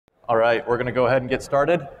All right, we're going to go ahead and get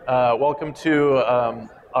started. Welcome to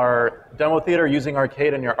our demo theater using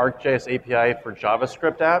Arcade and your ArcGIS API for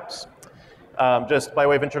JavaScript apps. Just by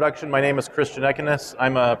way of introduction, my name is Kristian Ekenes.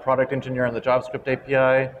 I'm a product engineer on the JavaScript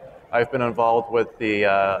API. I've been involved with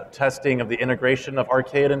the testing of the integration of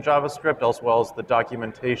Arcade and JavaScript, as well as the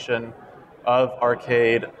documentation of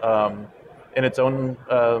Arcade in its own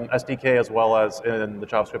SDK, as well as in the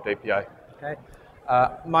JavaScript API. Okay.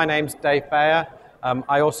 My name's Dave Bayer.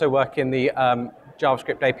 I also work in the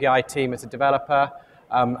JavaScript API team as a developer,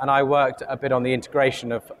 and I worked a bit on the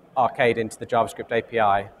integration of Arcade into the JavaScript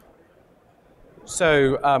API.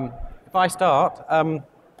 So if I start,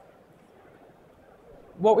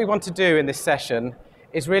 what we want to do in this session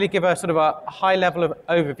is really give a sort of a high level of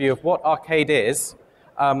overview of what Arcade is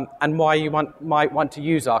and why you might want to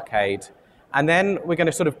use Arcade. And then we're going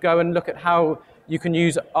to sort of go and look at how you can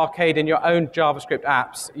use Arcade in your own JavaScript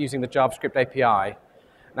apps using the JavaScript API.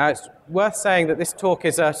 Now, it's worth saying that this talk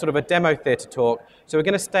is a sort of a demo theater talk, so we're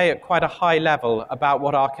going to stay at quite a high level about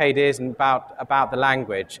what Arcade is and about the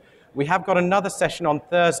language. We have got another session on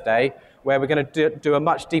Thursday where we're going to do a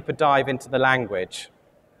much deeper dive into the language.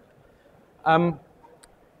 When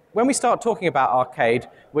we start talking about Arcade,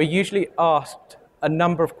 we're usually asked a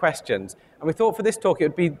number of questions. And we thought for this talk, it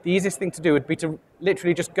would be the easiest thing to do would be to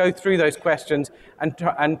literally just go through those questions and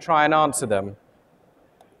try and answer them.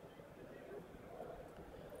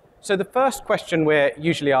 So the first question we're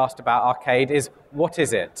usually asked about Arcade is, what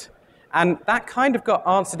is it? And that kind of got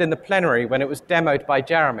answered in the plenary when it was demoed by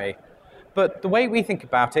Jeremy. But the way we think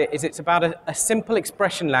about it is it's about a simple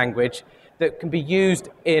expression language that can be used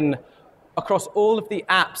across all of the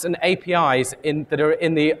apps and APIs that are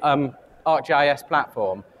in the ArcGIS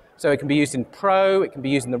platform. So it can be used in Pro, it can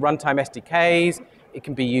be used in the runtime SDKs, it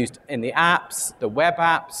can be used in the apps, the web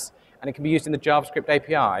apps, and it can be used in the JavaScript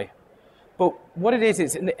API. But what it is,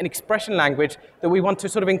 it's an expression language that we want to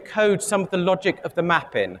sort of encode some of the logic of the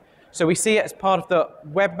map in. So we see it as part of the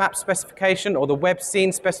web map specification or the web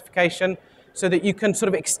scene specification so that you can sort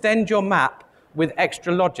of extend your map with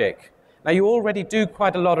extra logic. Now, you already do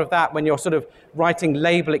quite a lot of that when you're sort of writing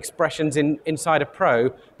label expressions inside a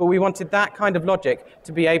Pro, but we wanted that kind of logic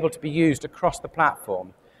to be able to be used across the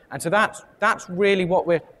platform. And so that's really what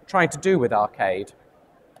we're trying to do with Arcade.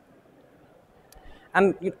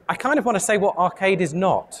 And I kind of want to say what Arcade is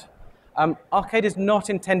not. Arcade is not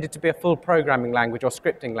intended to be a full programming language or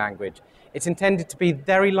scripting language. It's intended to be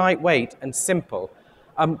very lightweight and simple.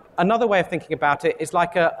 Another way of thinking about it is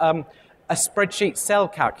like a spreadsheet cell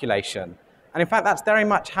calculation. And in fact, that's very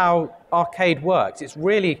much how Arcade works. It's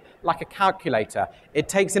really like a calculator. It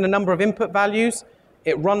takes in a number of input values,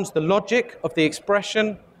 it runs the logic of the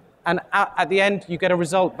expression, and at the end, you get a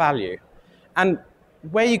result value. And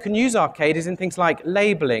where you can use Arcade is in things like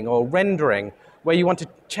labeling or rendering, where you want to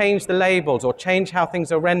change the labels or change how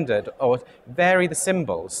things are rendered or vary the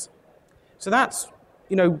symbols. So that's,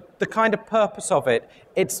 the kind of purpose of it.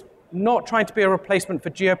 It's not trying to be a replacement for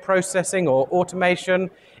geoprocessing or automation.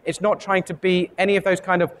 It's not trying to be any of those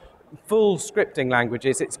kind of full scripting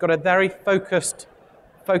languages. It's got a very focused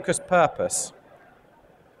purpose.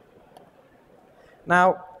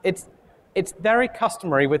 Now, it's very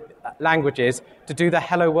customary with languages to do the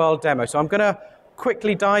Hello World demo. So I'm going to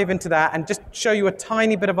quickly dive into that and just show you a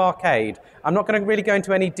tiny bit of Arcade. I'm not going to really go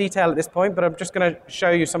into any detail at this point, but I'm just going to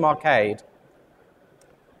show you some Arcade.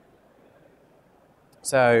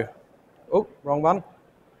 So, oh, wrong one.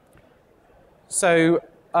 So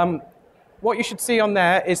what you should see on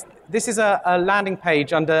there is this is a landing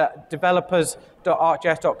page under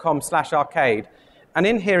developers.arcgis.com/arcade. And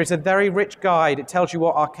in here is a very rich guide. It tells you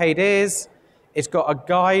what Arcade is. It's got a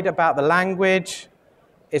guide about the language.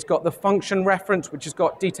 It's got the function reference, which has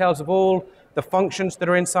got details of all the functions that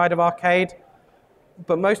are inside of Arcade.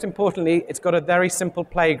 But most importantly, it's got a very simple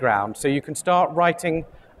playground. So you can start writing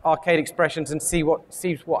Arcade expressions and see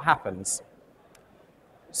what happens.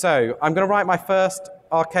 So I'm going to write my first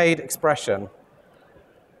Arcade expression.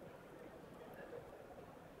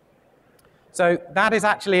 So that is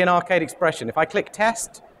actually an Arcade expression. If I click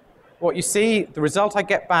test, what you see, the result I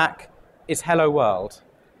get back is hello world.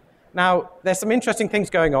 Now, there's some interesting things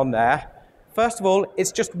going on there. First of all,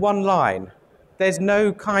 it's just one line. There's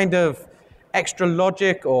no kind of extra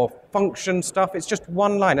logic or function stuff. It's just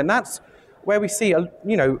one line. And that's where we see,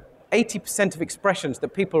 80% of expressions that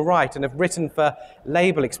people write and have written for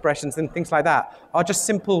label expressions and things like that are just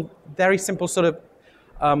simple, very simple sort of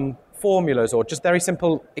formulas or just very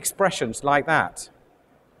simple expressions like that.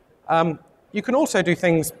 You can also do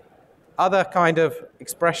things, other kind of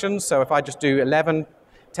expressions. So if I just do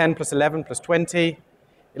 10 plus 11 plus 20,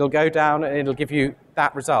 it'll go down and it'll give you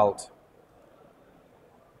that result.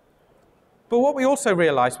 But what we also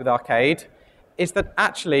realized with Arcade is that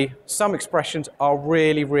actually some expressions are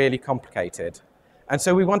really, really complicated. And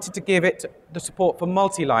so we wanted to give it the support for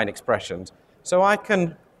multi-line expressions. So I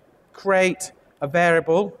can create a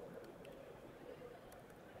variable,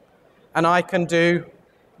 and I can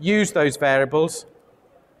use those variables.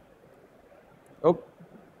 Oh.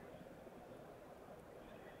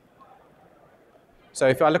 So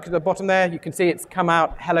if I look at the bottom there, you can see it's come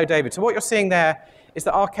out, hello David. So what you're seeing there is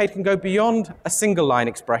that Arcade can go beyond a single line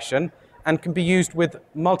expression and can be used with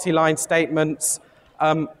multi-line statements.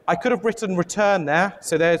 I could have written return there.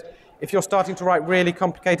 So if you're starting to write really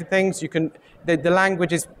complicated things, the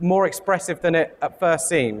language is more expressive than it at first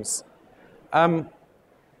seems. Other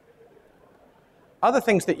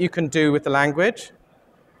things that you can do with the language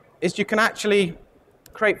is you can actually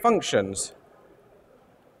create functions.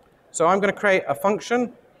 So I'm going to create a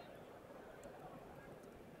function.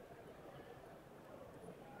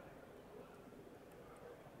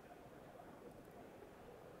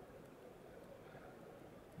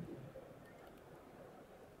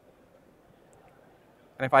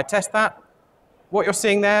 And if I test that, what you're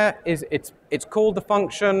seeing there is it's called the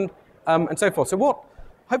function and so forth. So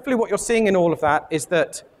hopefully what you're seeing in all of that is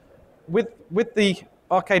that with the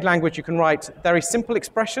Arcade language, you can write very simple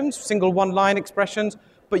expressions, single one-line expressions,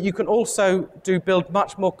 but you can also build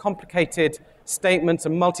much more complicated statements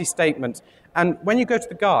and multi-statements. And when you go to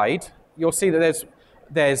the guide, you'll see that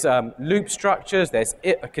there's loop structures, there's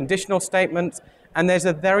conditional statements, and there's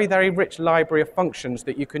a very, very rich library of functions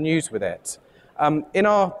that you can use with it. In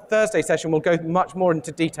our Thursday session, we'll go much more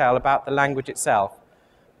into detail about the language itself.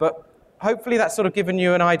 But hopefully that's sort of given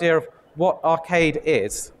you an idea of what Arcade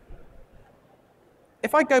is.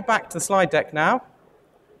 If I go back to the slide deck now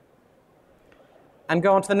and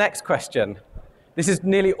go on to the next question, this is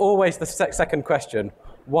nearly always the second question.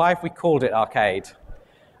 Why have we called it Arcade?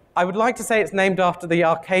 I would like to say it's named after the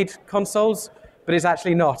arcade consoles, but it's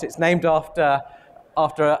actually not. It's named after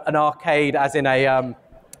an arcade, as in a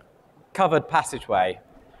covered passageway.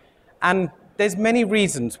 And there's many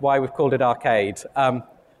reasons why we've called it Arcade.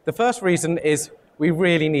 The first reason is we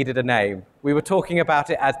really needed a name. We were talking about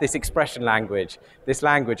it as this expression language,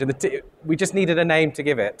 and we just needed a name to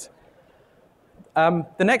give it.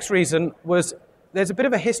 The next reason was there's a bit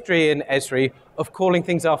of a history in Esri of calling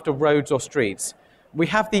things after roads or streets. We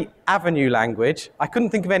have the Avenue language. I couldn't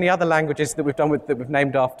think of any other languages that we've done that we've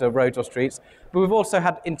named after roads or streets, but we've also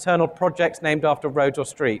had internal projects named after roads or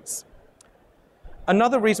streets.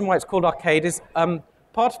 Another reason why it's called Arcade is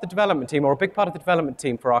part of the development team, or a big part of the development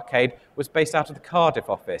team for Arcade, was based out of the Cardiff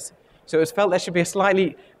office. So it was felt there should be a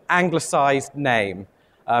slightly anglicised name.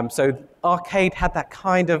 So Arcade had that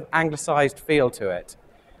kind of anglicised feel to it.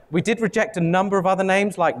 We did reject a number of other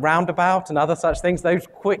names like Roundabout and other such things. Those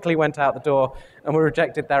quickly went out the door and were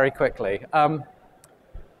rejected very quickly.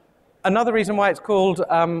 Another reason why it's called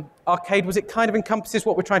Arcade was it kind of encompasses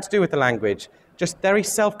what we're trying to do with the language. Just very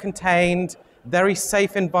self-contained, very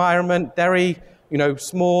safe environment, very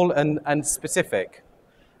small and specific.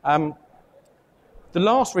 The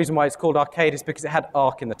last reason why it's called Arcade is because it had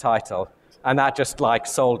Arc in the title, and that just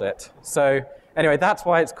sold it. So anyway, that's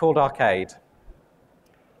why it's called Arcade.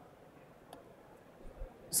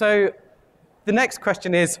 So the next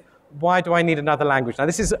question is, why do I need another language? Now,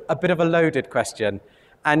 this is a bit of a loaded question.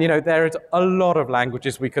 And, there is a lot of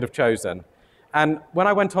languages we could have chosen. And when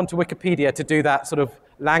I went onto Wikipedia to do that sort of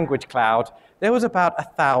language cloud, there was about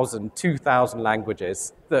 1,000, 2,000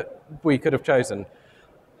 languages that we could have chosen.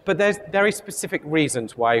 But there's very specific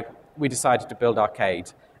reasons why we decided to build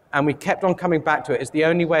Arcade. And we kept on coming back to it as the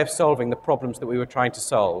only way of solving the problems that we were trying to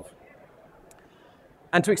solve.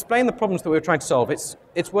 And to explain the problems that we were trying to solve,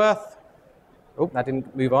 it's worth... Oh, that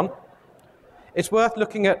didn't move on. It's worth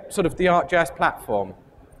looking at sort of the ArcGIS platform.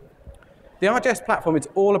 The ArcGIS platform is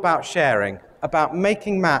all about sharing, about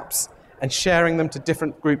making maps and sharing them to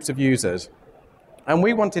different groups of users. And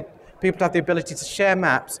we wanted people to have the ability to share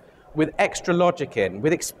maps with extra logic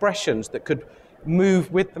with expressions that could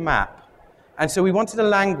move with the map. And so we wanted a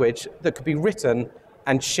language that could be written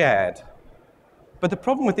and shared. But the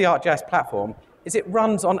problem with the ArcGIS platform is it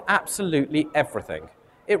runs on absolutely everything.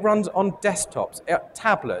 It runs on desktops,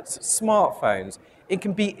 tablets, smartphones. It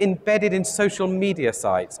can be embedded in social media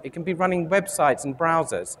sites. It can be running websites and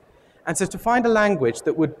browsers. And so to find a language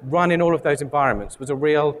that would run in all of those environments was a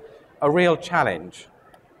real challenge.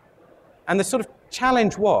 And the sort of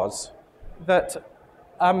challenge was that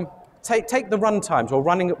take the run times or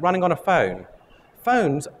running on a phone.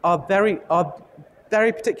 Phones are very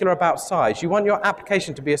particular about size. You want your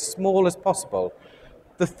application to be as small as possible.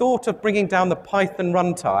 The thought of bringing down the Python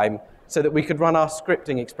runtime so that we could run our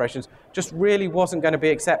scripting expressions just really wasn't going to be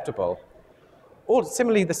acceptable. Or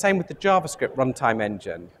similarly, the same with the JavaScript runtime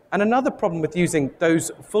engine. And another problem with using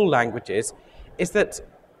those full languages is that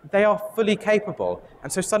they are fully capable.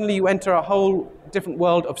 And so suddenly you enter a whole different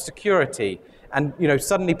world of security. And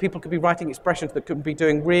suddenly people could be writing expressions that could be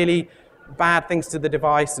doing really bad things to the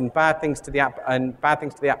device and bad things to the app and bad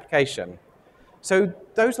things to the application. So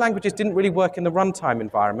those languages didn't really work in the runtime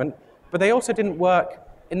environment, but they also didn't work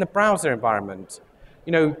in the browser environment.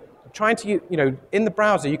 In the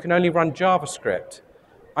browser, you can only run JavaScript.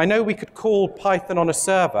 I know we could call Python on a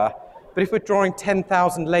server, but if we're drawing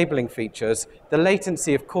 10,000 labeling features, the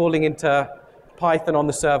latency of calling into Python on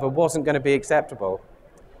the server wasn't going to be acceptable.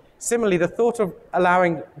 Similarly, the thought of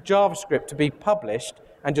allowing JavaScript to be published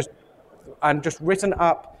and just written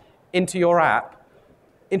up into your app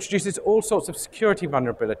introduces all sorts of security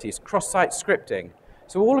vulnerabilities, cross-site scripting.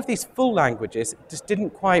 So all of these full languages just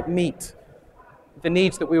didn't quite meet the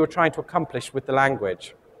needs that we were trying to accomplish with the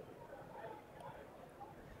language.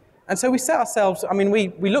 And so we set ourselves,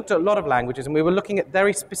 we looked at a lot of languages and we were looking at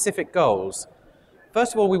very specific goals.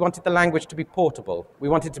 First of all, we wanted the language to be portable. We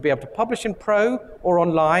wanted to be able to publish in Pro or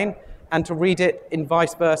online and to read it in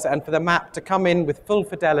vice versa, and for the map to come in with full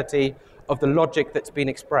fidelity of the logic that's been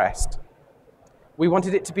expressed. We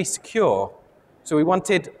wanted it to be secure. So we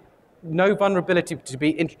wanted no vulnerability to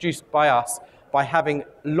be introduced by us by having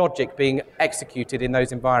logic being executed in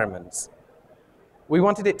those environments. We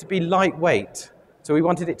wanted it to be lightweight. So we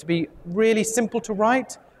wanted it to be really simple to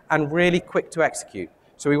write and really quick to execute.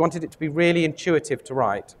 So we wanted it to be really intuitive to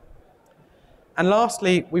write. And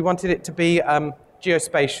lastly, we wanted it to be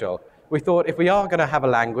geospatial. We thought if we are going to have a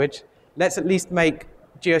language, let's at least make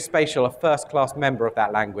geospatial a first-class member of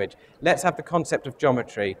that language. Let's have the concept of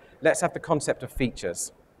geometry. Let's have the concept of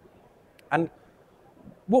features. And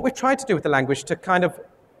what we've tried to do with the language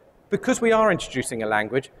because we are introducing a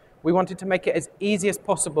language, we wanted to make it as easy as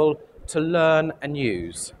possible to learn and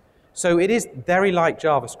use. So it is very like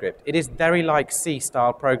JavaScript. It is very like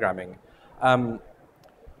C-style programming.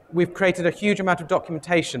 We've created a huge amount of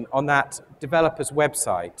documentation on that developer's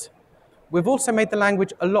website. We've also made the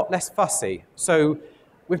language a lot less fussy. So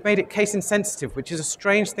we've made it case insensitive, which is a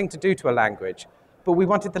strange thing to do to a language. But we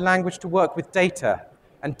wanted the language to work with data.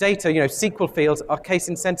 And data, SQL fields are case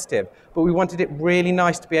insensitive. But we wanted it really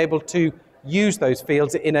nice to be able to use those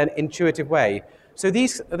fields in an intuitive way. So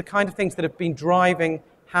these are the kind of things that have been driving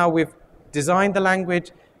how we've designed the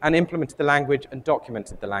language and implemented the language and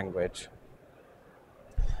documented the language.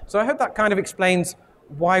 So I hope that kind of explains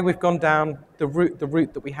why we've gone down the route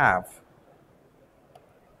that we have.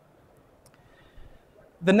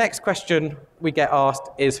 The next question we get asked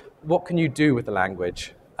is, what can you do with the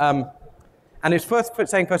language? And it's first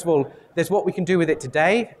of all, there's what we can do with it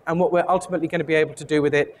today and what we're ultimately going to be able to do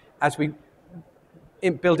with it as we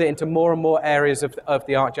build it into more and more areas of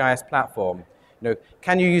the ArcGIS platform.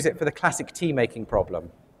 Can you use it for the classic tea-making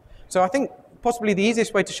problem? So I think possibly the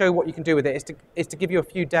easiest way to show what you can do with it is to give you a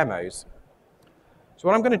few demos. So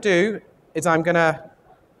what I'm going to do is I'm going to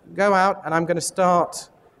go out and I'm going to start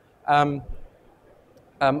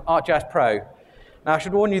ArcGIS Pro. Now I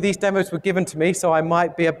should warn you, these demos were given to me, so I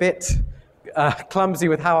might be a bit clumsy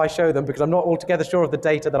with how I show them because I'm not altogether sure of the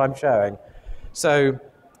data that I'm showing. So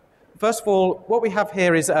first of all, what we have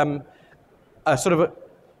here is a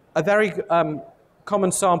very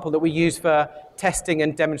common sample that we use for testing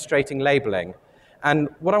and demonstrating labeling. And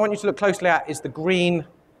what I want you to look closely at is the green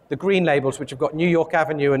labels, which have got New York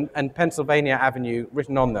Avenue and Pennsylvania Avenue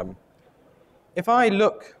written on them. If I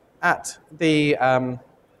look at the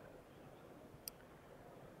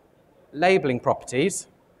labeling properties,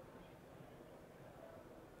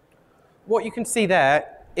 what you can see there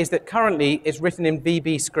is that currently it's written in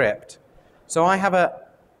VB script. So I have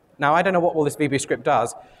now I don't know what all this VB script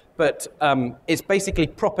does, but it's basically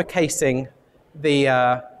proper casing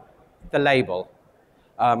the label.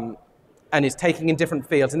 And it's taking in different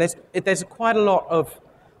fields. And there's quite a lot of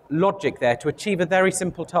logic there to achieve a very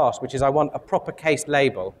simple task, which is I want a proper case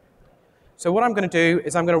label. So what I'm going to do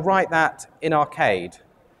is I'm going to write that in Arcade.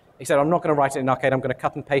 Except I'm not going to write it in Arcade. I'm going to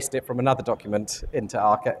cut and paste it from another document into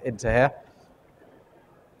here.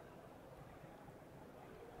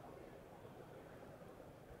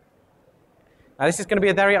 Now this is going to be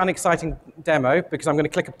a very unexciting demo because I'm going to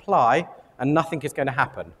click apply and nothing is going to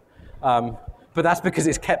happen. But that's because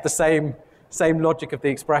it's kept the same logic of the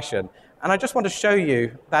expression. And I just want to show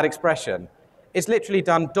you that expression. It's literally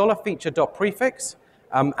done $feature.prefix,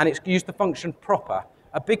 and it's used the function proper.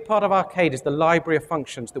 A big part of Arcade is the library of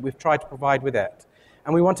functions that we've tried to provide with it.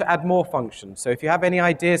 And we want to add more functions. So if you have any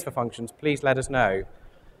ideas for functions, please let us know.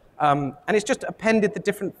 And it's just appended the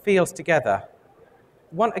different fields together.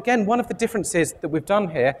 One of the differences that we've done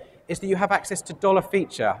here is that you have access to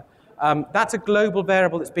 $feature. That's a global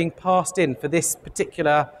variable that's being passed in for this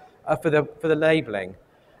particular, for the labeling.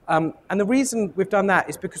 And the reason we've done that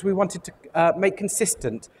is because we wanted to make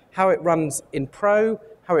consistent how it runs in Pro,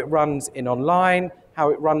 how it runs in online, how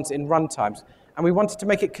it runs in runtimes. And we wanted to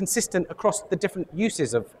make it consistent across the different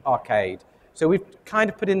uses of Arcade. So we've kind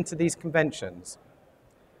of put into these conventions.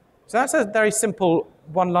 So that's a very simple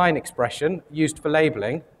one-line expression used for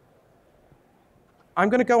labeling. I'm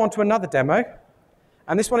going to go on to another demo.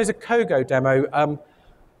 And this one is a Kogo demo.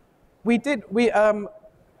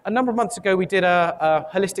 A number of months ago, we did a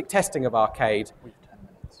holistic testing of Arcade. We have 10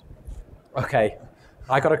 minutes. OK,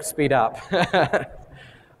 I got to speed up.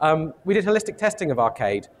 We did holistic testing of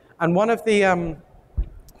Arcade. And one of the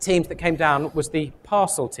teams that came down was the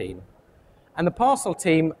parcel team. And the parcel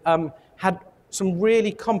team had some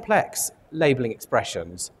really complex labeling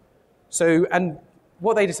expressions. And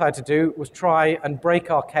what they decided to do was try and break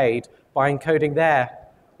Arcade by encoding their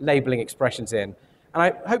labeling expressions in. And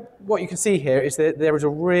I hope what you can see here is that there is a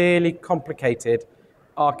really complicated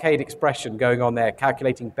Arcade expression going on there,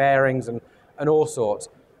 calculating bearings and all sorts.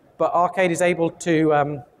 But Arcade is able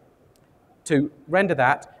to render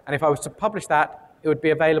that, and if I was to publish that, it would be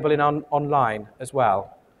available online as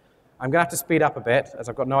well. I'm going to have to speed up a bit, as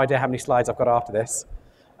I've got no idea how many slides I've got after this.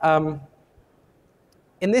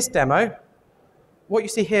 In this demo, what you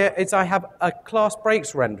see here is I have a class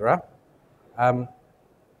breaks renderer. And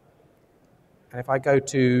if I go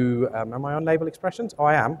to, am I on label expressions? Oh,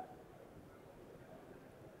 I am.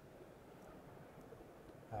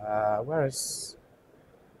 Where is,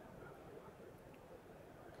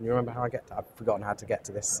 can you remember how I get to, I've forgotten how to get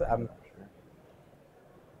to this.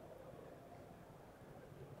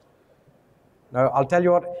 No, I'll tell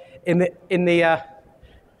you what, in the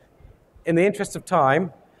interest of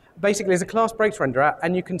time, basically there's a class breaks renderer,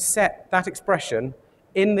 and you can set that expression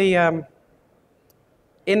in the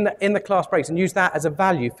class breaks and use that as a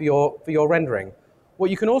value for your rendering. What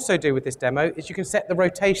you can also do with this demo is you can set the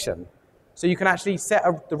rotation. So you can actually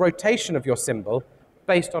set the rotation of your symbol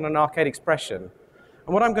based on an Arcade expression.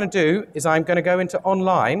 And what I'm going to do is I'm going to go into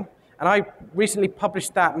online, and I recently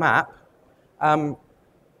published that map.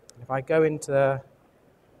 If I go into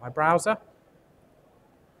my browser,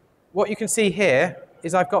 what you can see here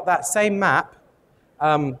is I've got that same map.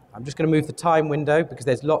 I'm just going to move the time window because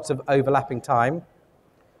there's lots of overlapping time.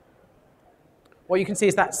 What you can see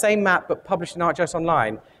is that same map, but published in ArcGIS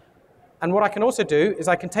Online. And what I can also do is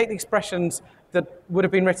I can take the expressions that would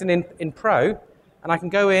have been written in Pro, and I can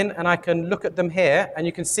go in and I can look at them here, and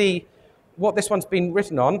you can see what this one's been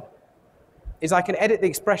written on is I can edit the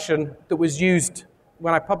expression that was used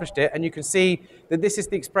when I published it, and you can see that this is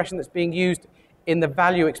the expression that's being used in the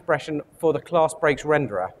value expression for the class breaks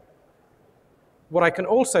renderer. What I can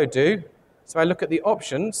also do, so I look at the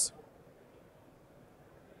options,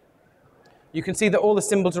 you can see that all the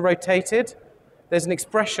symbols are rotated. There's an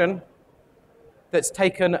expression that's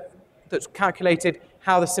calculated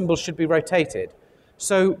how the symbols should be rotated.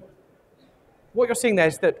 So what you're seeing there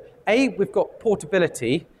is that, A, we've got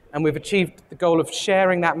portability, and we've achieved the goal of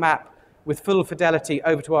sharing that map with full fidelity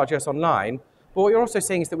over to ArcGIS Online. But what you're also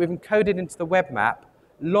seeing is that we've encoded into the web map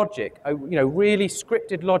logic, really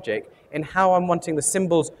scripted logic in how I'm wanting the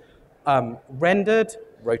symbols rendered,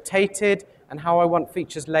 rotated, and how I want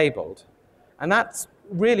features labeled. And that's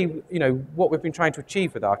really, what we've been trying to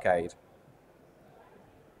achieve with Arcade.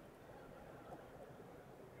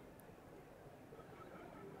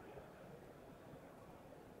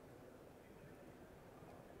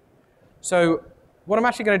 So what I'm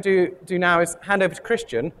actually going to do now is hand over to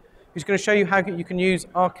Kristian, who's going to show you how you can use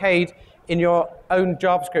Arcade in your own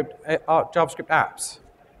JavaScript apps.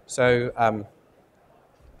 So,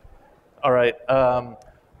 all right.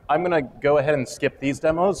 I'm going to go ahead and skip these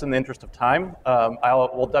demos in the interest of time.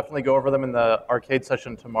 We'll definitely go over them in the Arcade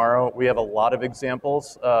session tomorrow. We have a lot of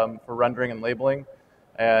examples for rendering and labeling.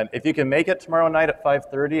 And if you can make it tomorrow night at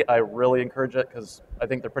 5:30, I really encourage it because I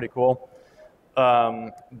think they're pretty cool.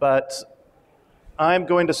 But I'm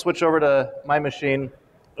going to switch over to my machine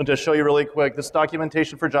and just show you really quick this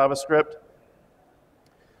documentation for JavaScript.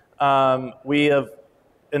 We have,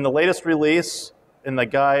 in the latest release, in the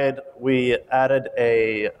guide, we added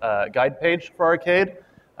a guide page for Arcade.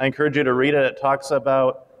 I encourage you to read it. It talks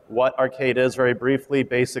about what Arcade is very briefly,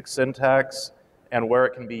 basic syntax, and where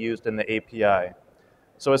it can be used in the API.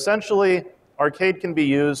 So essentially, Arcade can be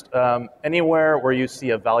used anywhere where you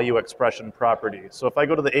see a value expression property. So if I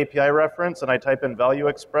go to the API reference and I type in value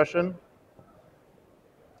expression,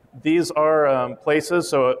 these are places.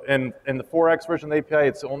 So in the 4x version of the API,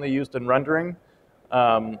 it's only used in rendering.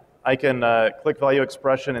 I can click value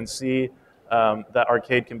expression and see that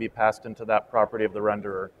arcade can be passed into that property of the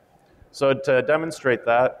renderer. So to demonstrate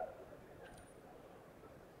that,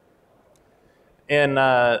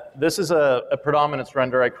 this is a predominance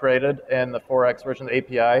render I created in the 4x version of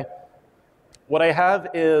the API. What I have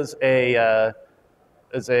is a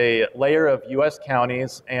layer of US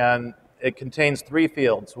counties, and it contains 3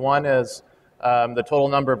 fields. One is the total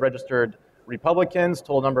number of registered Republicans,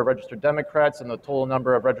 total number of registered Democrats, and the total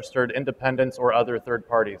number of registered independents or other third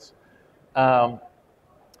parties. But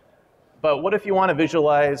what if you want to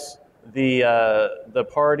visualize the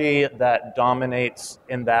party that dominates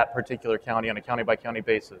in that particular county on a county-by-county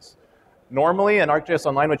basis? Normally, in ArcGIS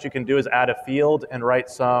Online, what you can do is add a field and write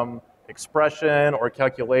some expression or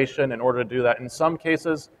calculation in order to do that. In some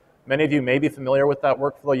cases, many of you may be familiar with that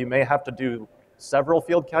workflow. You may have to do several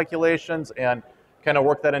field calculations and kind of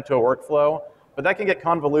work that into a workflow. But that can get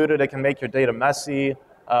convoluted. It can make your data messy.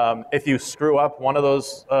 If you screw up one of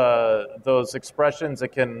those expressions, it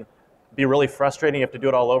can be really frustrating. You have to do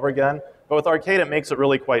it all over again. But with Arcade, it makes it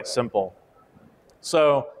really quite simple.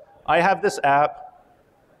 So I have this app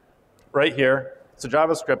right here. It's a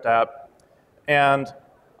JavaScript app. And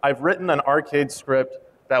I've written an Arcade script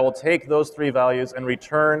that will take those 3 values and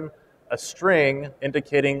return a string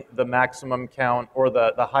indicating the maximum count or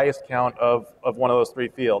the highest count of one of those 3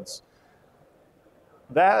 fields.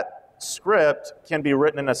 That script can be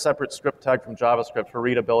written in a separate script tag from JavaScript for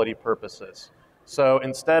readability purposes. So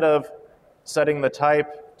instead of setting the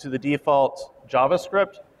type to the default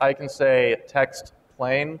JavaScript, I can say text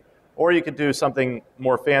plain, or you could do something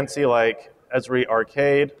more fancy like Esri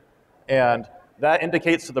Arcade, and that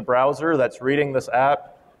indicates to the browser that's reading this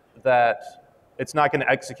app that it's not going to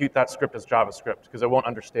execute that script as JavaScript because it won't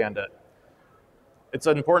understand it. It's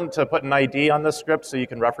important to put an ID on this script so you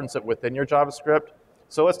can reference it within your JavaScript.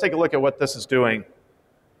 So let's take a look at what this is doing.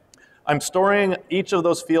 I'm storing each of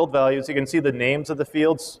those field values. You can see the names of the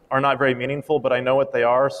fields are not very meaningful, but I know what they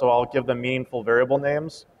are, so I'll give them meaningful variable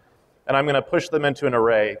names. And I'm going to push them into an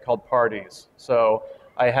array called parties. So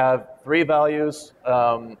I have 3 values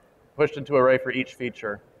pushed into an array for each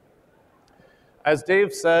feature. As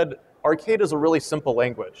Dave said, Arcade is a really simple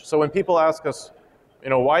language. So when people ask us,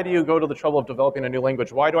 why do you go to the trouble of developing a new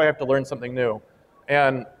language? Why do I have to learn something new?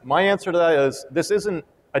 And my answer to that is, this isn't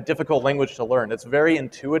a difficult language to learn. It's very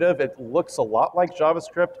intuitive. It looks a lot like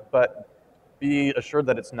JavaScript, but be assured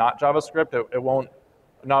that it's not JavaScript.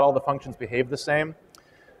 Not all the functions behave the same.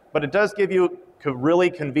 But it does give you really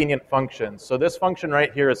convenient functions. So this function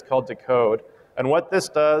right here is called decode. And what this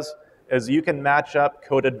does is you can match up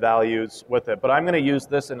coded values with it. But I'm going to use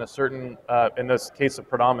this in a certain, in this case of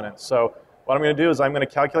predominance. So what I'm going to do is I'm going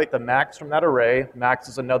to calculate the max from that array. Max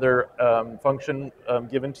is another function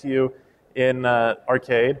given to you in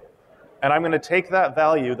Arcade. And I'm going to take that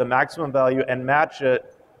value, the maximum value, and match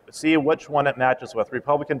it, see which one it matches with,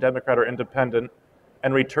 Republican, Democrat, or Independent,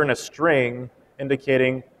 and return a string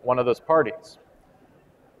indicating one of those parties.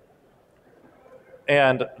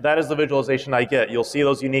 And that is the visualization I get. You'll see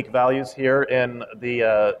those unique values here in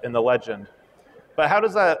the legend. But how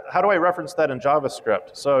do I reference that in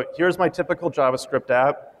JavaScript? So here's my typical JavaScript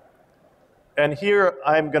app. And here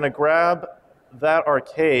I'm going to grab that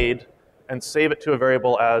Arcade and save it to a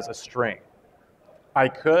variable as a string. I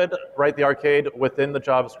could write the Arcade within the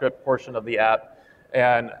JavaScript portion of the app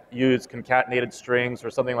and use concatenated strings or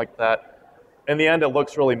something like that. In the end, it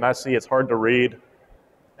looks really messy. It's hard to read.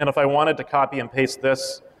 And if I wanted to copy and paste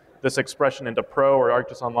this expression into Pro or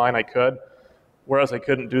ArcGIS Online, I could. Whereas I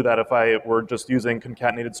couldn't do that if I were just using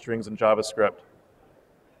concatenated strings in JavaScript.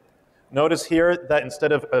 Notice here that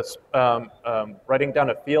instead of writing down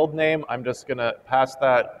a field name, I'm just going to pass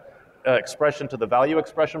that expression to the value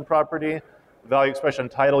expression property. The value expression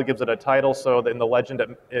title gives it a title, so that in the legend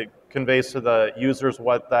it conveys to the users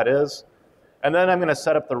what that is. And then I'm going to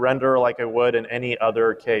set up the renderer like I would in any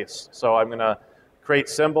other case. So I'm going to create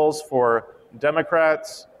symbols for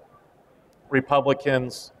Democrats,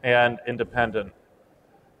 Republicans, and Independent.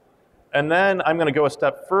 And then I'm going to go a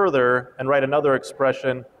step further and write another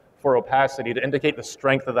expression for opacity to indicate the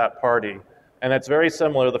strength of that party. And it's very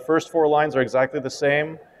similar. The first 4 lines are exactly the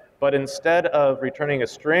same, but instead of returning a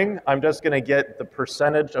string, I'm just going to get the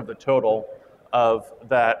percentage of the total of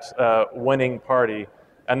that winning party.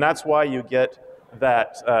 And that's why you get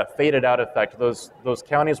that faded out effect. Those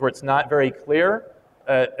counties where it's not very clear,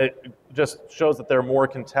 it just shows that they're more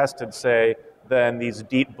contested, say, than these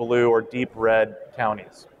deep blue or deep red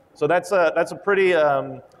counties. So that's a pretty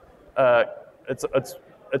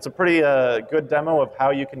it's a pretty good demo of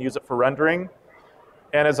how you can use it for rendering.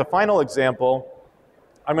 And as a final example,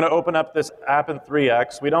 I'm going to open up this app in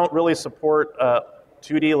 3x. We don't really support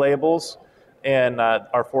 2D labels. in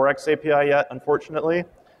our 4x API yet, unfortunately,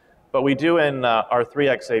 but we do in our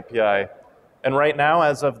 3x API. And right now,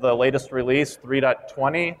 as of the latest release,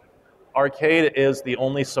 3.20, Arcade is the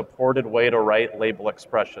only supported way to write label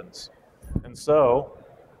expressions. And so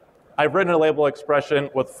I've written a label expression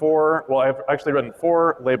with I've actually written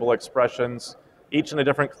 4 label expressions, each in a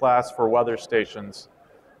different class for weather stations.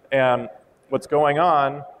 And what's going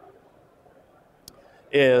on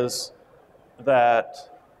is that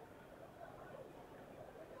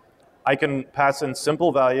I can pass in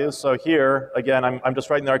simple values. So here, again, I'm just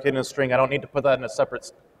writing the Arcade in a string. I don't need to put that in a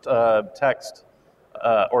separate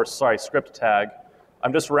script tag.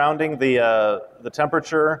 I'm just rounding the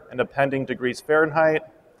temperature and appending degrees Fahrenheit.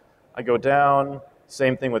 I go down,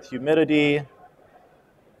 same thing with humidity,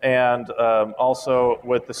 and also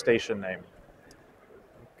with the station name.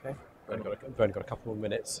 Okay, we've only got a couple more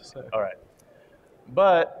minutes. So. All right.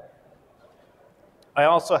 But I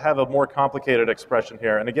also have a more complicated expression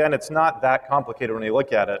here. And again, it's not that complicated when you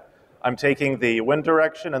look at it. I'm taking the wind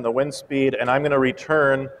direction and the wind speed, and I'm going to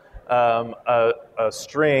return a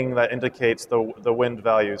string that indicates the wind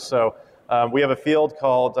values. So we have a field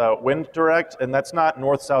called wind direct, and that's not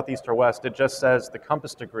north, south, east, or west. It just says the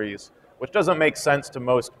compass degrees, which doesn't make sense to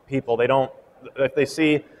most people. They don't, if they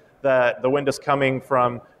see that the wind is coming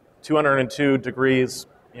from 202 degrees,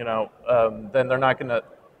 then they're not going to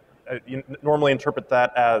normally interpret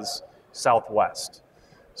that as southwest.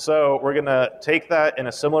 So we're going to take that in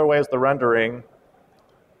a similar way as the rendering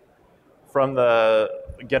from the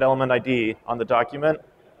getElementID on the document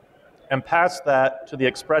and pass that to the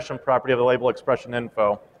expression property of the label expression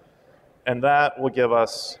info. And that will give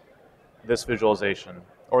us this visualization,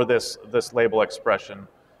 or this label expression.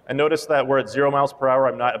 And notice that we're at 0 miles per hour.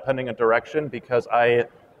 I'm not appending a direction because I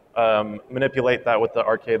manipulate that with the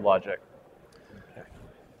Arcade logic. Okay.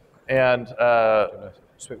 And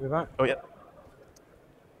switch me back. Oh yeah.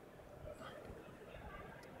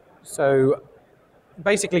 So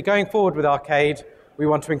basically, going forward with Arcade, we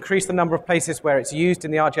want to increase the number of places where it's used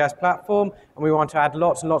in the ArcGIS platform, and we want to add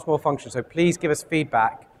lots and lots more functions. So please give us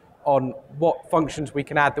feedback on what functions we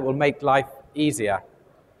can add that will make life easier.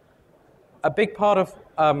 A big part of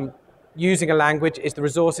using a language is the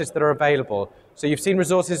resources that are available. So you've seen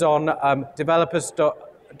resources on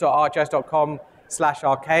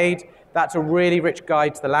developers.arcgis.com/arcade. That's a really rich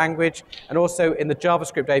guide to the language. And also in the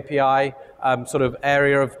JavaScript API sort of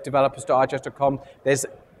area of developers.arcgis.com, there's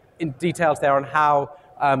details there on how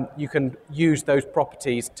you can use those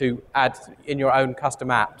properties to add in your own custom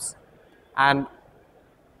apps. And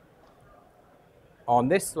on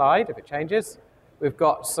this slide, if it changes, we've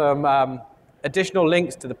got some additional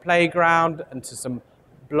links to the playground and to some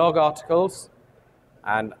blog articles.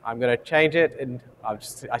 And I'm going to change it. And I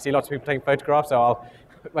see lots of people taking photographs, so I'll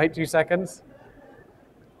wait 2 seconds.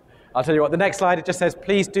 I'll tell you what, the next slide, it just says,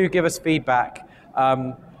 please do give us feedback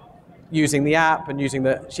using the app and using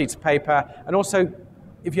the sheets of paper. And also,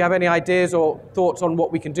 if you have any ideas or thoughts on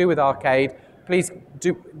what we can do with Arcade, please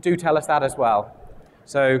do tell us that as well.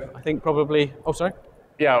 So I think probably, oh, sorry?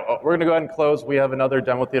 Yeah, we're going to go ahead and close. We have another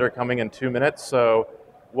demo theater coming in 2 minutes, so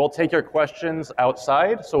we'll take your questions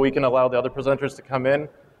outside so we can allow the other presenters to come in.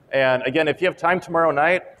 And again, if you have time tomorrow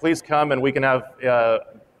night, please come and we can have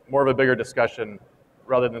more of a bigger discussion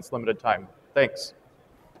rather than this limited time. Thanks.